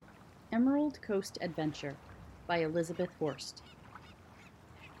Emerald Coast Adventure by Elizabeth Horst.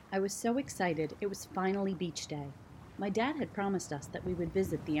 I was so excited it was finally beach day. My dad had promised us that we would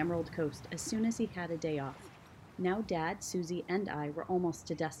visit the Emerald Coast as soon as he had a day off. Now Dad, Susie, and I were almost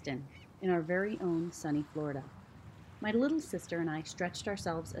to Destin, in our very own sunny Florida. My little sister and I stretched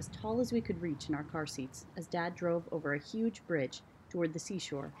ourselves as tall as we could reach in our car seats as Dad drove over a huge bridge toward the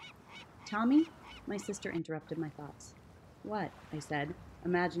seashore. Tommy, my sister interrupted my thoughts. What? I said,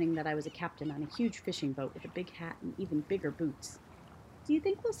 imagining that I was a captain on a huge fishing boat with a big hat and even bigger boots. Do you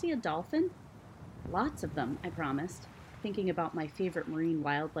think we'll see a dolphin? Lots of them, I promised, thinking about my favorite marine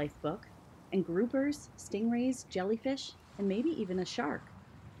wildlife book. And groupers, stingrays, jellyfish, and maybe even a shark.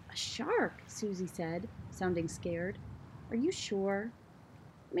 A shark, Susie said, sounding scared. Are you sure?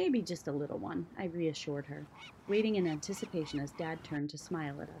 Maybe just a little one, I reassured her, waiting in anticipation as Dad turned to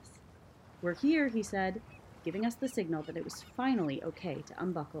smile at us. We're here, he said, giving us the signal that it was finally okay to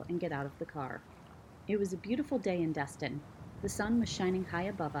unbuckle and get out of the car. It was a beautiful day in Destin. The sun was shining high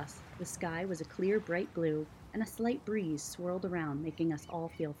above us, the sky was a clear, bright blue, and a slight breeze swirled around, making us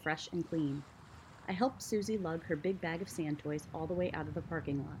all feel fresh and clean. I helped Susie lug her big bag of sand toys all the way out of the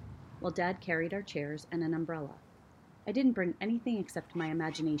parking lot, while Dad carried our chairs and an umbrella. I didn't bring anything except my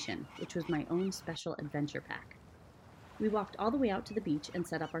imagination, which was my own special adventure pack. We walked all the way out to the beach and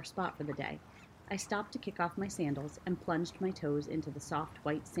set up our spot for the day. I stopped to kick off my sandals and plunged my toes into the soft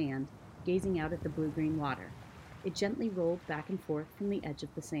white sand, gazing out at the blue-green water. It gently rolled back and forth from the edge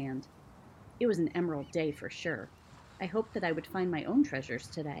of the sand. It was an emerald day for sure. I hoped that I would find my own treasures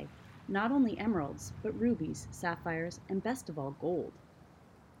today. Not only emeralds, but rubies, sapphires, and best of all, gold.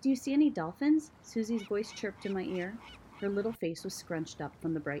 Do you see any dolphins? Susie's voice chirped in my ear. Her little face was scrunched up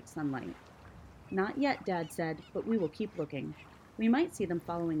from the bright sunlight. Not yet, Dad said, but we will keep looking. We might see them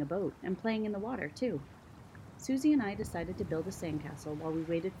following a boat and playing in the water, too. Susie and I decided to build a sandcastle while we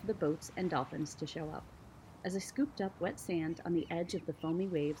waited for the boats and dolphins to show up. As I scooped up wet sand on the edge of the foamy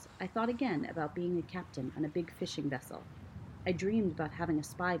waves, I thought again about being a captain on a big fishing vessel. I dreamed about having a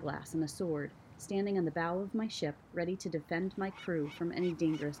spyglass and a sword, standing on the bow of my ship, ready to defend my crew from any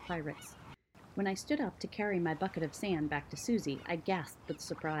dangerous pirates. When I stood up to carry my bucket of sand back to Susie, I gasped with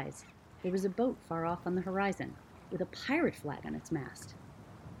surprise. There was a boat far off on the horizon, with a pirate flag on its mast.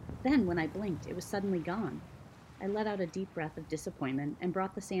 Then, when I blinked, it was suddenly gone. I let out a deep breath of disappointment and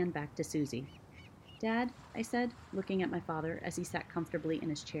brought the sand back to Susie. Dad, I said, looking at my father as he sat comfortably in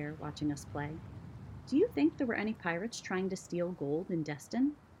his chair watching us play, do you think there were any pirates trying to steal gold in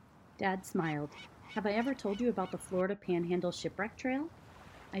Destin? Dad smiled. Have I ever told you about the Florida Panhandle Shipwreck Trail?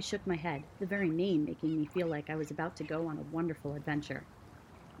 I shook my head, the very name making me feel like I was about to go on a wonderful adventure.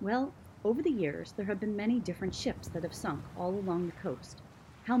 Well, over the years, there have been many different ships that have sunk all along the coast.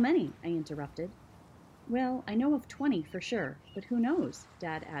 How many? I interrupted. Well, I know of 20 for sure, but who knows?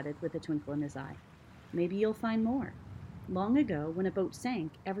 Dad added with a twinkle in his eye. Maybe you'll find more. Long ago, when a boat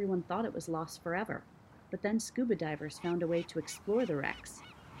sank, everyone thought it was lost forever. But then scuba divers found a way to explore the wrecks.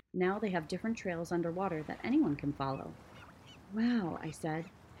 Now they have different trails underwater that anyone can follow. Wow, I said.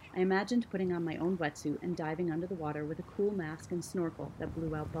 I imagined putting on my own wetsuit and diving under the water with a cool mask and snorkel that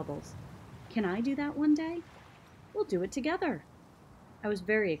blew out bubbles. Can I do that one day? We'll do it together. I was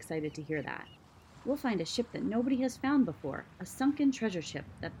very excited to hear that. We'll find a ship that nobody has found before, a sunken treasure ship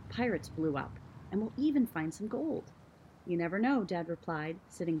that pirates blew up, and we'll even find some gold. You never know, Dad replied,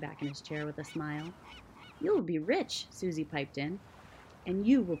 sitting back in his chair with a smile. You'll be rich, Susie piped in. And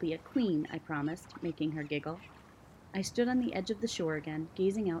you will be a queen, I promised, making her giggle. I stood on the edge of the shore again,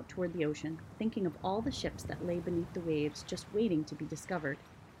 gazing out toward the ocean, thinking of all the ships that lay beneath the waves, just waiting to be discovered.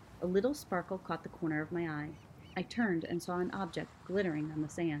 A little sparkle caught the corner of my eye. I turned and saw an object glittering on the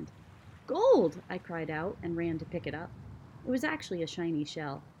sand. Gold! I cried out and ran to pick it up. It was actually a shiny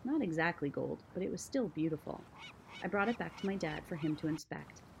shell, not exactly gold, but it was still beautiful. I brought it back to my dad for him to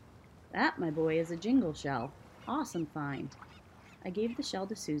inspect. That, my boy, is a jingle shell. Awesome find. I gave the shell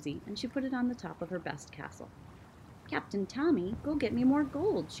to Susie, and she put it on the top of her best castle. Captain Tommy, go get me more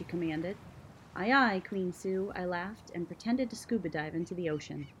gold, she commanded. Aye, aye, Queen Sue, I laughed and pretended to scuba dive into the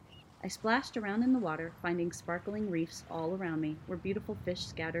ocean. I splashed around in the water, finding sparkling reefs all around me, where beautiful fish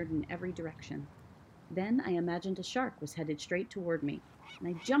scattered in every direction. Then I imagined a shark was headed straight toward me, and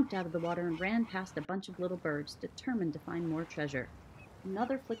I jumped out of the water and ran past a bunch of little birds, determined to find more treasure.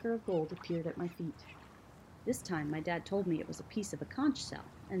 Another flicker of gold appeared at my feet. This time my dad told me it was a piece of a conch shell,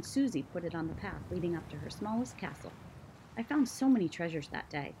 and Susie put it on the path leading up to her smallest castle. I found so many treasures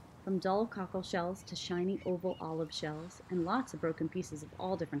that day, from dull cockle shells to shiny oval olive shells, and lots of broken pieces of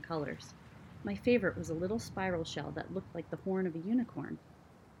all different colors. My favorite was a little spiral shell that looked like the horn of a unicorn.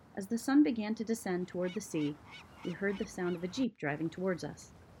 As the sun began to descend toward the sea, we heard the sound of a jeep driving towards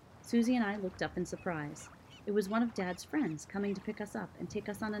us. Susie and I looked up in surprise. It was one of Dad's friends coming to pick us up and take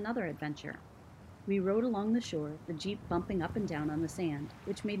us on another adventure. We rode along the shore, the Jeep bumping up and down on the sand,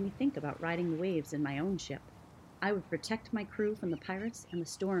 which made me think about riding the waves in my own ship. I would protect my crew from the pirates and the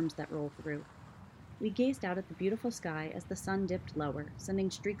storms that roll through. We gazed out at the beautiful sky as the sun dipped lower,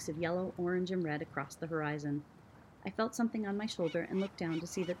 sending streaks of yellow, orange, and red across the horizon. I felt something on my shoulder and looked down to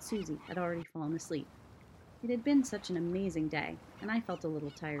see that Susie had already fallen asleep. It had been such an amazing day, and I felt a little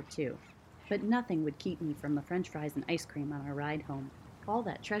tired too. But nothing would keep me from the french fries and ice cream on our ride home. All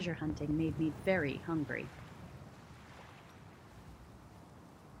that treasure hunting made me very hungry.